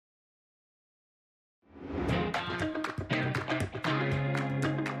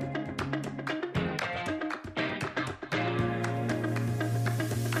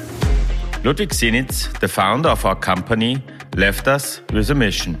Ludwig Sinitz, the founder of our company, left us with a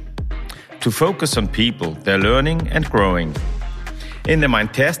mission: to focus on people, their learning and growing. In the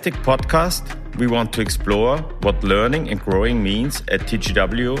MINDtastic podcast, we want to explore what learning and growing means at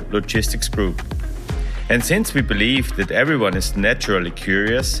TGW Logistics Group. And since we believe that everyone is naturally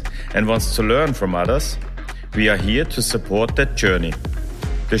curious and wants to learn from others, we are here to support that journey.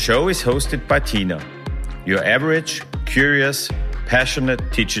 The show is hosted by Tina, your average, curious, passionate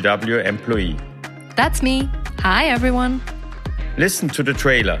TGW employee. That's me. Hi, everyone. Listen to the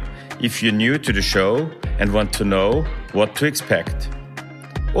trailer if you're new to the show and want to know what to expect.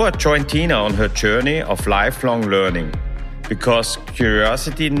 Or join Tina on her journey of lifelong learning, because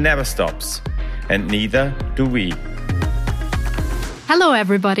curiosity never stops, and neither do we. Hello,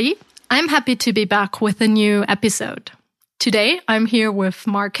 everybody. I'm happy to be back with a new episode. Today, I'm here with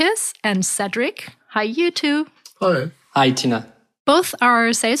Marcus and Cedric. Hi, you two. Hi. Hi, Tina. Both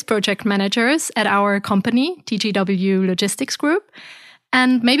are sales project managers at our company, TGW Logistics Group.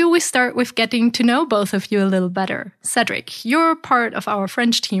 And maybe we start with getting to know both of you a little better. Cedric, you're part of our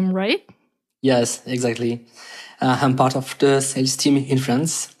French team, right? Yes, exactly. I'm part of the sales team in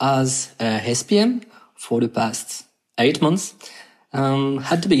France as SPM for the past 8 months.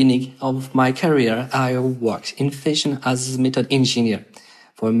 At the beginning of my career, I worked in fashion as a method engineer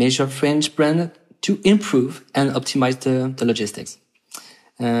for a major French brand to improve and optimize the logistics.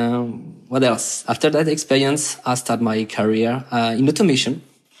 What else? After that experience, I started my career in automation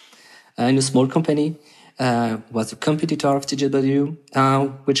in a small company. Was a competitor of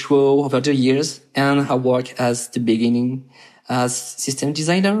TGW, which grew over the years, and I worked as the beginning as system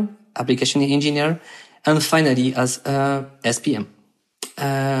designer, application engineer, and finally as SPM.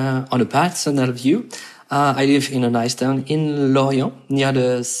 On a personal view, I live in a nice town in Lorient, near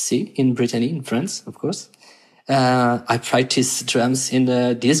the sea, in Brittany, in France, of course. I practice drums in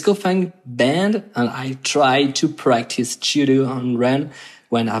the disco funk band, and I try to practice judo and run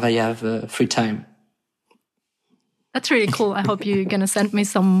whenever I have free time. That's really cool. I hope you're going to send me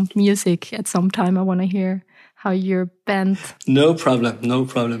some music at some time. I want to hear how your band... No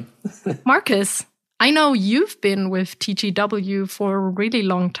problem. Marcus, I know you've been with TGW for a really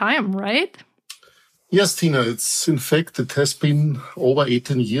long time, right? Yes, Tina, it has been over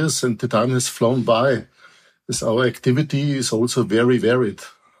 18 years and the time has flown by, as our activity is also very varied.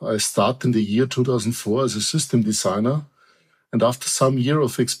 I started in the year 2004 as a system designer, and after some year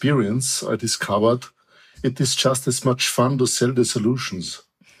of experience, I discovered it is just as much fun to sell the solutions.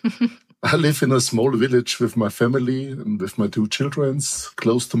 I live in a small village with my family and with my 2 children,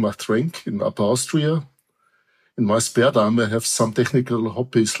 close to Maastricht in Upper Austria. In my spare time, I have some technical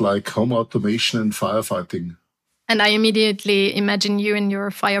hobbies like home automation and firefighting. And I immediately imagine you in your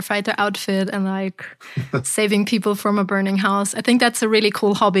firefighter outfit and like saving people from a burning house. I think that's a really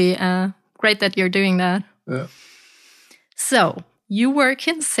cool hobby. Great that you're doing that. Yeah. So you work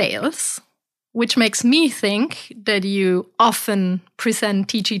in sales, which makes me think that you often present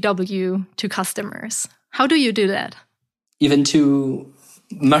TGW to customers. How do you do that? Even to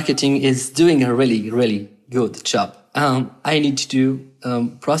marketing is doing a really, really good job. I need to do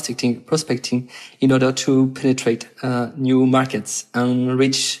prospecting in order to penetrate new markets and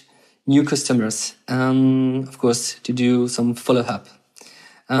reach new customers. Of course, to do some follow-up.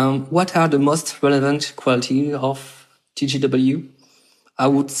 What are the most relevant quality of TGW? I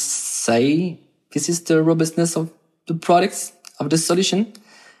would say this is the robustness of the products, of the solution,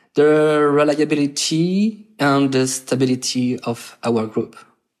 the reliability and the stability of our group.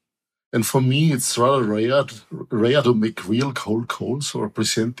 And for me, it's rather rare to make real cold calls or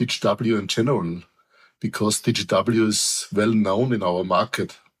present TGW in general, because TGW is well known in our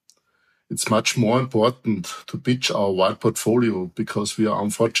market. It's much more important to pitch our wide portfolio, because we are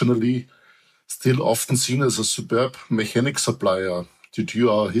unfortunately still often seen as a superb mechanic supplier due to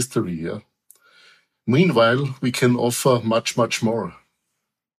our history here. Meanwhile, we can offer much, much more.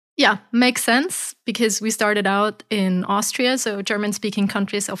 Yeah, makes sense, because we started out in Austria, so German-speaking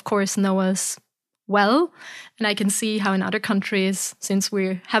countries, of course, know us well. And I can see how in other countries, since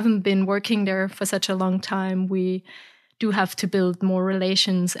we haven't been working there for such a long time, we do have to build more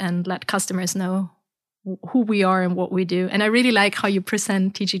relations and let customers know who we are and what we do. And I really like how you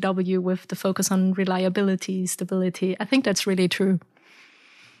present TGW with the focus on reliability, stability. I think that's really true.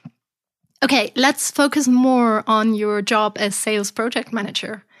 Okay, let's focus more on your job as sales project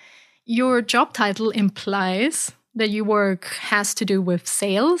manager. Your job title implies that your work has to do with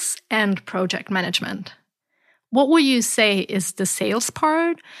sales and project management. What would you say is the sales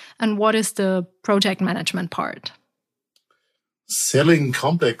part and what is the project management part? Selling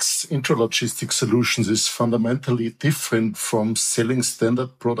complex intralogistic solutions is fundamentally different from selling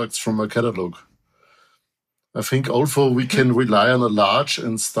standard products from a catalog. I think also we can rely on a large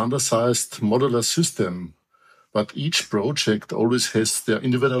and standardized modular system, but each project always has their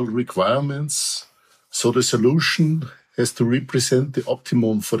individual requirements, so the solution has to represent the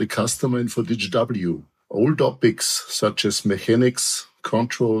optimum for the customer and for TGW. All topics such as mechanics,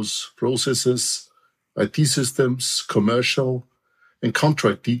 controls, processes, IT systems, commercial, and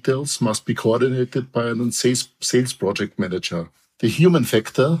contract details must be coordinated by a sales project manager. The human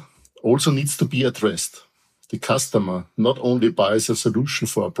factor also needs to be addressed. The customer not only buys a solution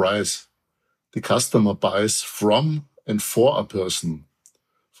for a price, the customer buys from and for a person.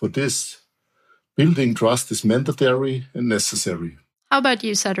 For this, building trust is mandatory and necessary. How about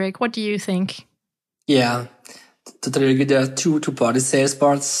you, Cedric? What do you think? Yeah, totally agree. There are two party sales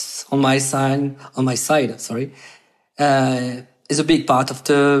parts on my side. Is a big part of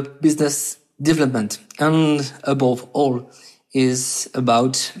the business development, and above all, is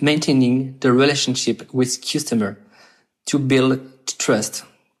about maintaining the relationship with customer to build trust.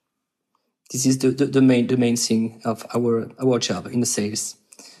 This is the main thing of our job in the sales.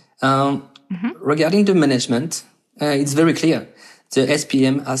 Regarding the management, it's very clear. The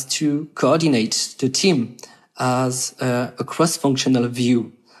SPM has to coordinate the team as a cross-functional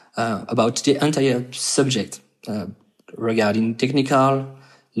view about the entire subject regarding technical,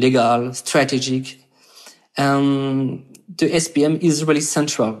 legal, strategic. The SPM is really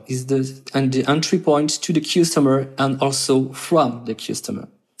central, and the entry point to the customer and also from the customer.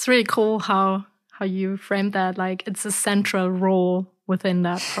 It's really cool how you framed that, like it's a central role within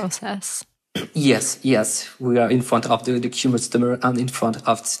that process. Yes, we are in front of the customer and in front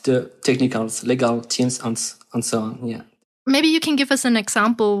of the technical, legal teams and so on, yeah. Maybe you can give us an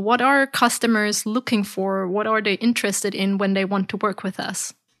example. What are customers looking for? What are they interested in when they want to work with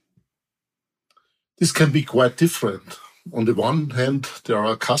us? This can be quite different. On the one hand, there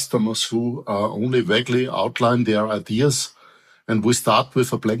are customers who only vaguely outline their ideas, and we start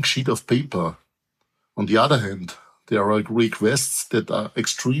with a blank sheet of paper. On the other hand, there are requests that are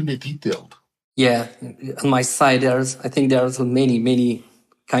extremely detailed. Yeah, on my side, I think there's many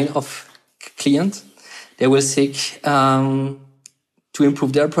kind of clients. They will seek to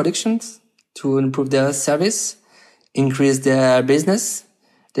improve their productions, to improve their service, increase their business.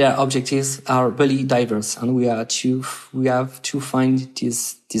 Their objectives are really diverse, and we have to find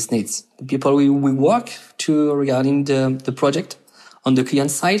these needs. The people we work to regarding the project on the client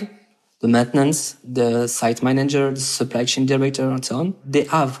side, the maintenance, the site manager, the supply chain director, and so on, they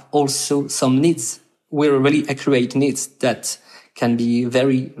have also some needs, really accurate needs that can be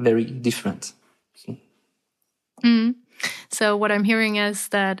very, very different. So what I'm hearing is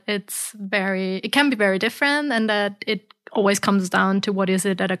that it can be very different, and that it always comes down to what is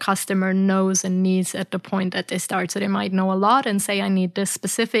it that a customer knows and needs at the point that they start. So they might know a lot and say, I need this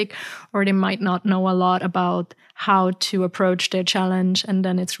specific, or they might not know a lot about how to approach their challenge. And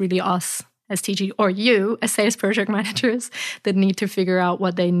then it's really us as TG, or you as sales project managers, that need to figure out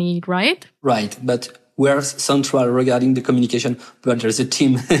what they need, right? Right. But we're central regarding the communication, but there's a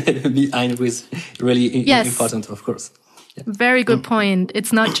team behind who is really important, of course. Yeah. Very good point.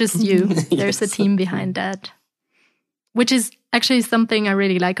 It's not just you. There's a team behind that. Which is actually something I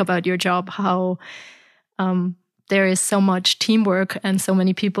really like about your job, how there is so much teamwork and so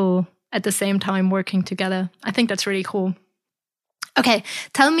many people at the same time working together. I think that's really cool. Okay,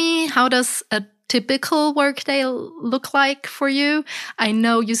 tell me, how does a typical workday look like for you? I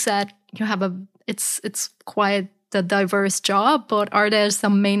know you said you have it's quite a diverse job, but are there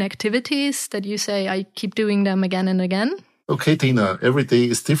some main activities that you say, I keep doing them again and again? Okay, Tina, every day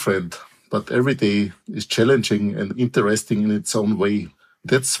is different. But every day is challenging and interesting in its own way.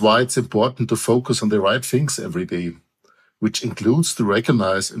 That's why it's important to focus on the right things every day, which includes to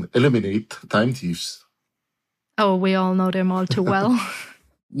recognize and eliminate time thieves. Oh, we all know them all too well.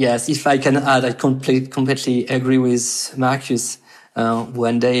 Yes, if I can add, I completely agree with Marcus.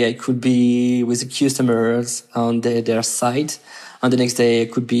 One day I could be with the customers on their site, and the next day I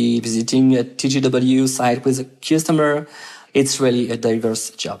could be visiting a TGW site with a customer. It's really a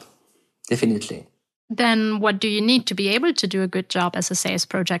diverse job. Definitely. Then what do you need to be able to do a good job as a sales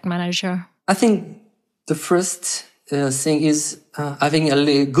project manager? I think the first thing is having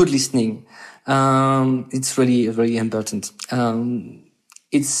a good listening. It's really very important.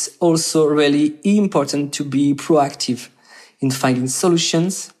 It's also really important to be proactive in finding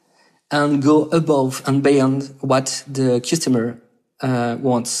solutions and go above and beyond what the customer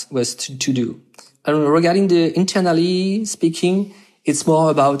wants us to do. And regarding the internally speaking, it's more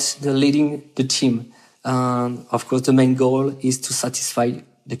about the leading the team Of course, the main goal is to satisfy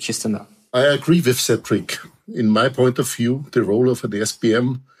the customer. I agree with Cedric. In my point of view, the role of an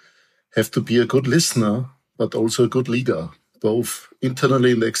SPM have to be a good listener, but also a good leader, both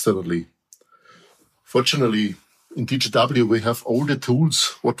internally and externally. Fortunately, in TGW, we have all the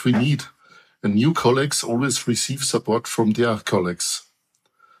tools what we need, and new colleagues always receive support from their colleagues.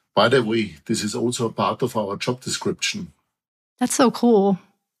 By the way, this is also a part of our job description. That's so cool.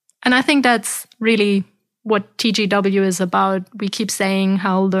 And I think that's really what TGW is about. We keep saying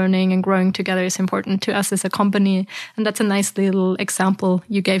how learning and growing together is important to us as a company. And that's a nice little example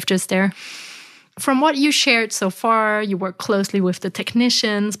you gave just there. From what you shared so far, you work closely with the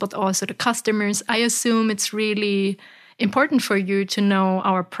technicians, but also the customers. I assume it's really important for you to know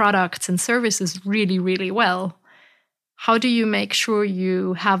our products and services really, really well. How do you make sure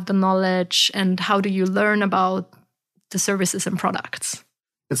you have the knowledge, and how do you learn about the services and products?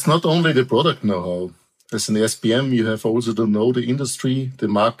 It's not only the product know-how. As an SPM, you have also to know the industry, the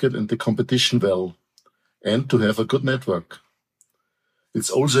market, and the competition well, and to have a good network. It's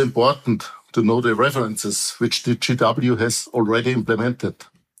also important to know the references which the TGW has already implemented.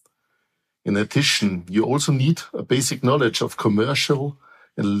 In addition, you also need a basic knowledge of commercial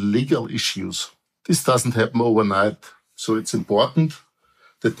and legal issues. This doesn't happen overnight, so it's important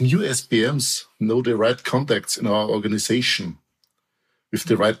that new SPMs know the right contacts in our organization with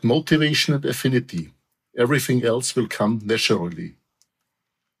the right motivation and affinity. Everything else will come naturally.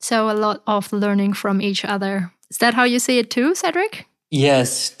 So a lot of learning from each other. Is that how you see it too, Cedric?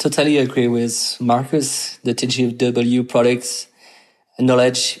 Yes, totally agree with Marcus. The TGW products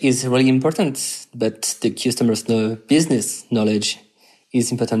knowledge is really important, but the customer's business knowledge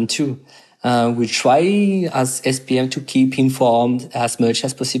is important too. We try as SPM to keep informed as much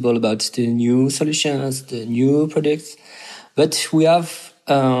as possible about the new solutions, the new products, but we are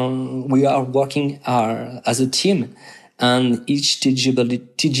working as a team, and each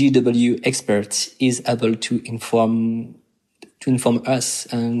TGW expert is able to inform us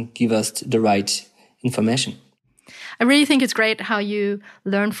and give us the right information. I really think it's great how you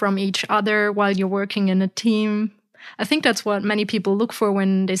learn from each other while you're working in a team. I think that's what many people look for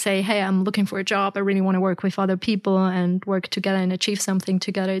when they say, hey, I'm looking for a job. I really want to work with other people and work together and achieve something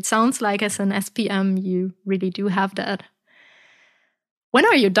together. It sounds like as an SPM, you really do have that. When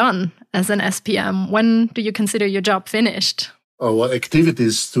are you done as an SPM? When do you consider your job finished? Our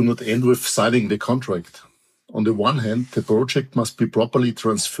activities do not end with signing the contract. On the one hand, the project must be properly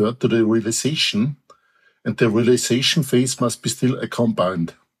transferred to the realization, and the realization phase must be still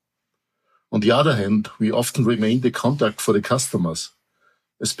accompanied. On the other hand, we often remain the contact for the customers,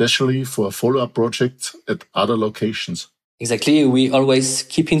 especially for follow-up projects at other locations. Exactly. We always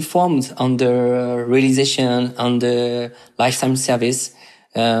keep informed on the realization, on the lifetime service.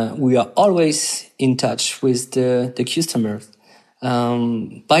 We are always in touch with the customers.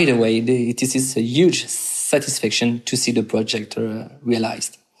 By the way, this is a huge satisfaction to see the project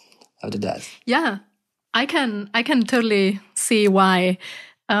realized after that. Yeah, I can totally see why.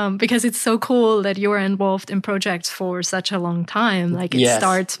 Because it's so cool that you're involved in projects for such a long time. Like it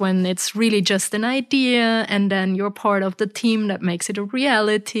starts when it's really just an idea, and then you're part of the team that makes it a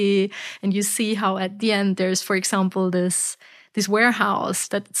reality. And you see how at the end there's, for example, this warehouse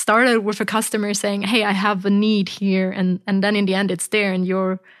that started with a customer saying, hey, I have a need here. And then in the end it's there, and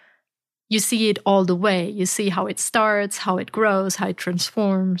you see it all the way. You see how it starts, how it grows, how it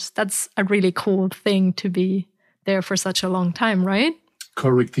transforms. That's a really cool thing to be there for such a long time, right?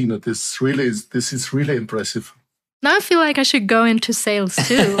 Correct, Tina. This is really impressive. Now I feel like I should go into sales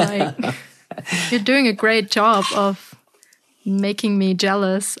too. Like you're doing a great job of making me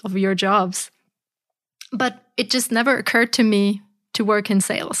jealous of your jobs. But it just never occurred to me to work in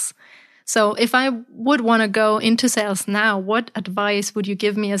sales. So if I would want to go into sales now, what advice would you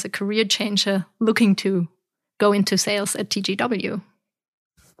give me as a career changer looking to go into sales at TGW?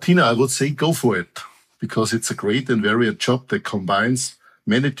 Tina, I would say go for it, because it's a great and varied job that combines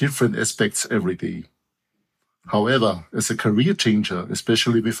many different aspects every day. However, as a career changer,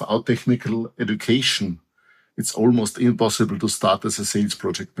 especially without technical education, it's almost impossible to start as a sales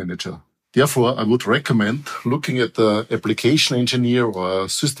project manager. Therefore, I would recommend looking at the application engineer or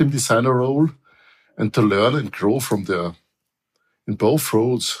system designer role and to learn and grow from there. In both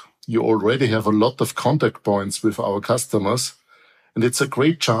roles, you already have a lot of contact points with our customers, and it's a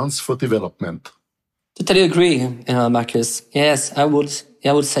great chance for development. Totally agree, Marcus. Yes, I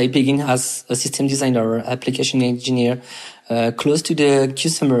would say beginning as a system designer or application engineer close to the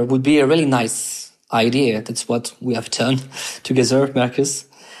customer would be a really nice idea. That's what we have done together, Marcus.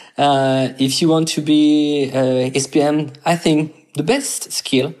 If you want to be SPM, I think the best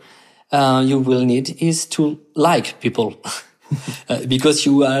skill you will need is to like people. Because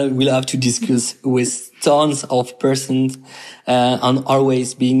you will have to discuss with tons of persons and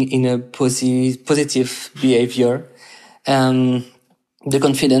always being in a positive behavior. The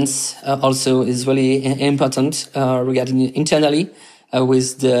confidence also is really important regarding internally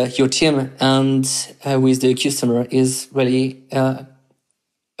with your team and with the customer is really a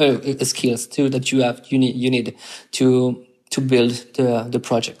skills too that you need to build the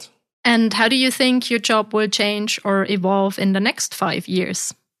project. And how do you think your job will change or evolve in the next 5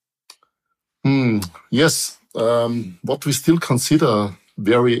 years? Yes, what we still consider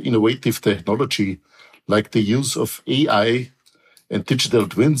very innovative technology, like the use of AI and digital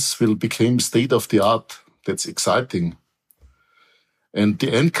twins, will become state of the art. That's exciting. And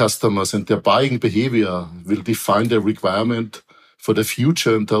the end customers and their buying behavior will define the requirement for the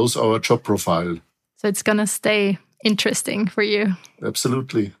future and those our job profile. So it's going to stay interesting for you.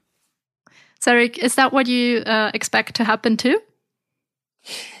 Absolutely. Cedric, is that what you expect to happen too?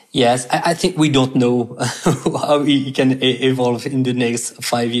 Yes, I think we don't know how it can evolve in the next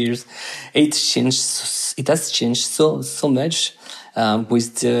 5 years. It has changed so much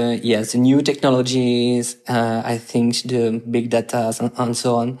with the new technologies. I think the big data and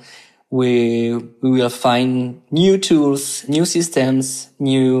so on. We will find new tools, new systems,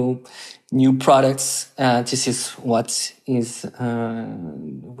 new products. This is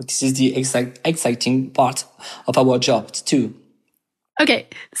the exciting part of our job too. Okay,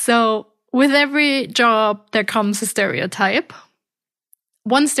 so with every job, there comes a stereotype.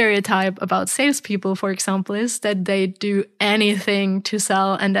 One stereotype about salespeople, for example, is that they do anything to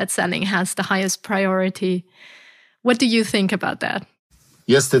sell and that selling has the highest priority. What do you think about that?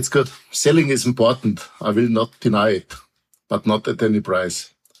 Yes, that's good. Selling is important. I will not deny it, but not at any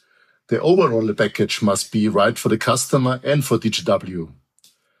price. The overall package must be right for the customer and for TGW.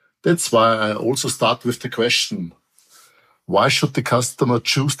 That's why I also start with the question, why should the customer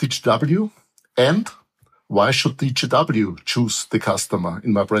choose TGW? And why should TGW choose the customer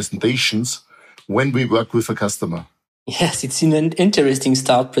in my presentations when we work with a customer? Yes, it's an interesting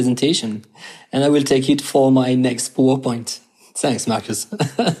start presentation. And I will take it for my next PowerPoint. Thanks, Marcus.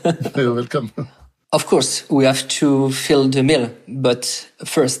 You're welcome. Of course, we have to fill the mill, but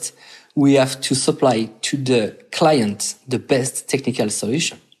first, we have to supply to the client the best technical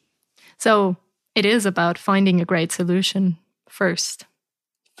solution. So it is about finding a great solution first.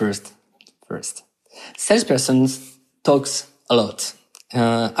 First. Salesperson talks a lot.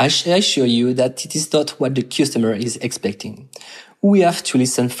 I assure you that it is not what the customer is expecting. We have to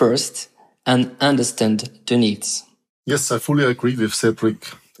listen first and understand the needs. Yes, I fully agree with Cedric.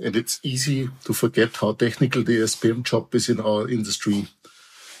 And it's easy to forget how technical the SPM job is in our industry.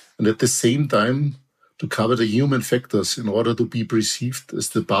 And at the same time, to cover the human factors in order to be perceived as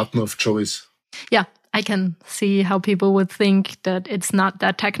the partner of choice. Yeah, I can see how people would think that it's not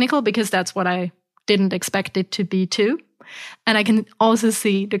that technical because that's what I didn't expect it to be too. And I can also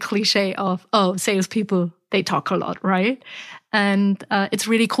see the cliche of, salespeople, they talk a lot, right? And it's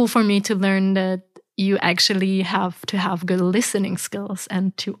really cool for me to learn that you actually have to have good listening skills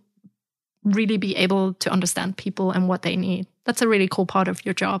and to really be able to understand people and what they need. That's a really cool part of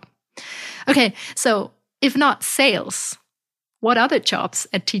your job. Okay, so if not sales, what other jobs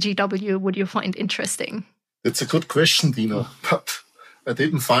at TGW would you find interesting? It's a good question, Dina, but I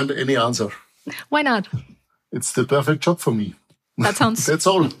didn't find any answer. Why not? It's the perfect job for me. That sounds That's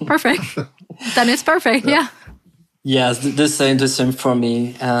all. Perfect. Then it's perfect, yeah. Yes, the same for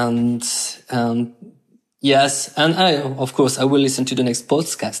me. And yes, and of course, I will listen to the next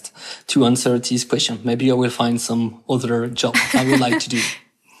podcast to answer this question. Maybe I will find some other job I would like to do.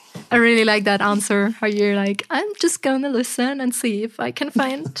 I really like that answer, how you're like, I'm just going to listen and see if I can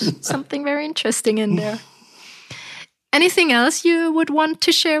find something very interesting in there. Anything else you would want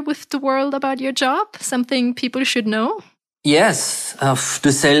to share with the world about your job? Something people should know? Yes,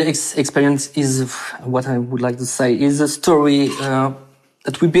 the sales experience is what I would like to say is a story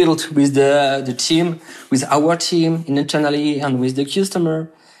that we built with the team, with our team internally and with the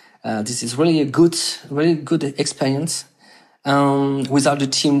customer. This is really good experience. Without the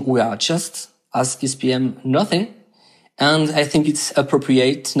team, we are just as SPM nothing. And I think it's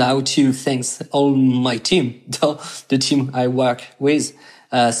appropriate now to thank all my team, the team I work with,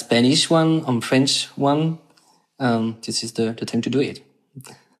 Spanish one and French one. This is the time to do it.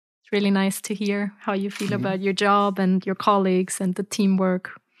 It's really nice to hear how you feel about your job and your colleagues and the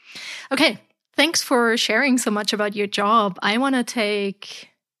teamwork. Okay, thanks for sharing so much about your job. I want to take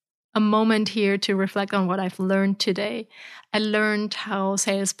a moment here to reflect on what I've learned today. I learned how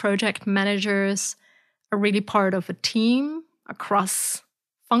sales project managers are really part of a team across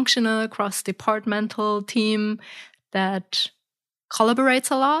cross-functional, cross-departmental team that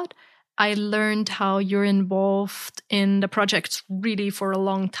collaborates a lot. I learned how you're involved in the projects really for a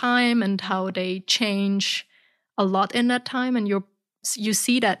long time and how they change a lot in that time, and you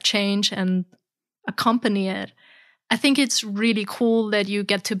see that change and accompany it. I think it's really cool that you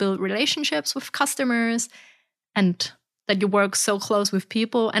get to build relationships with customers and that you work so close with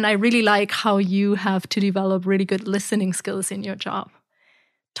people. And I really like how you have to develop really good listening skills in your job.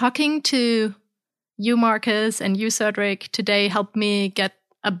 Talking to you, Marcus, and you, Cedric, today helped me get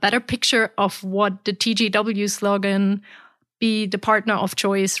a better picture of what the TGW slogan, "Be the partner of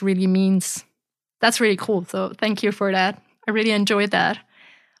choice," really means. That's really cool. So thank you for that. I really enjoyed that.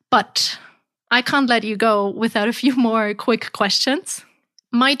 But I can't let you go without a few more quick questions.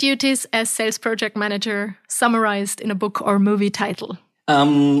 My duties as sales project manager summarized in a book or movie title.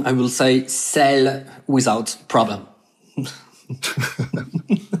 I will say sell without problem.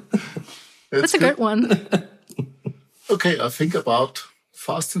 That's a good one. Okay, I think about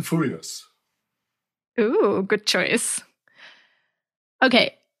Fast and Furious. Ooh, good choice.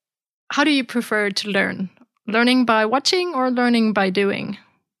 Okay, how do you prefer to learn? Learning by watching or learning by doing?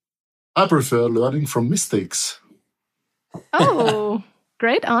 I prefer learning from mistakes. Oh,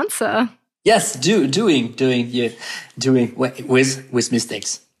 great answer. Yes, doing with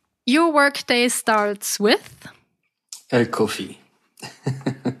mistakes. Your workday starts with? A coffee.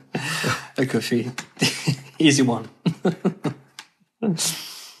 A coffee. Easy one.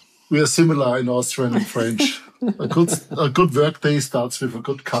 We are similar in Austrian and French. A good work day starts with a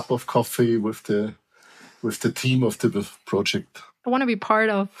good cup of coffee with the team of the project. I want to be part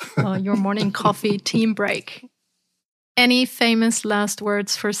of your morning coffee team break. Any famous last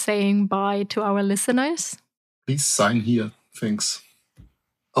words for saying bye to our listeners? Please sign here. Thanks.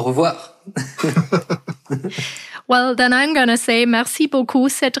 Au revoir. Well, then I'm going to say merci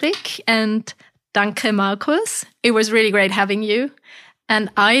beaucoup, Cedric, and danke, Marcus. It was really great having you. And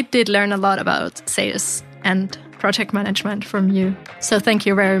I did learn a lot about sales and project management from you. So thank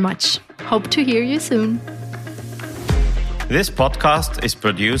you very much. Hope to hear you soon. This podcast is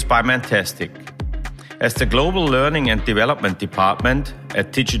produced by MINDtastic. As the Global Learning and Development Department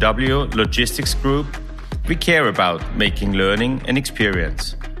at TGW Logistics Group, we care about making learning an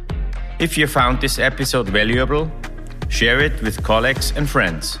experience. If you found this episode valuable, share it with colleagues and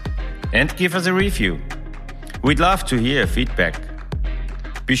friends, and give us a review. We'd love to hear feedback.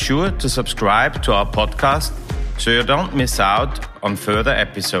 Be sure to subscribe to our podcast so you don't miss out on further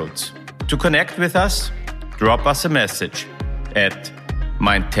episodes. To connect with us, drop us a message at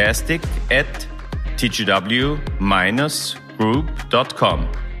mindtastic@tgw-group.com.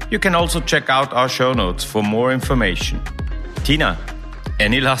 You can also check out our show notes for more information. Tina,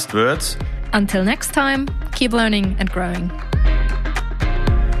 any last words? Until next time, keep learning and growing.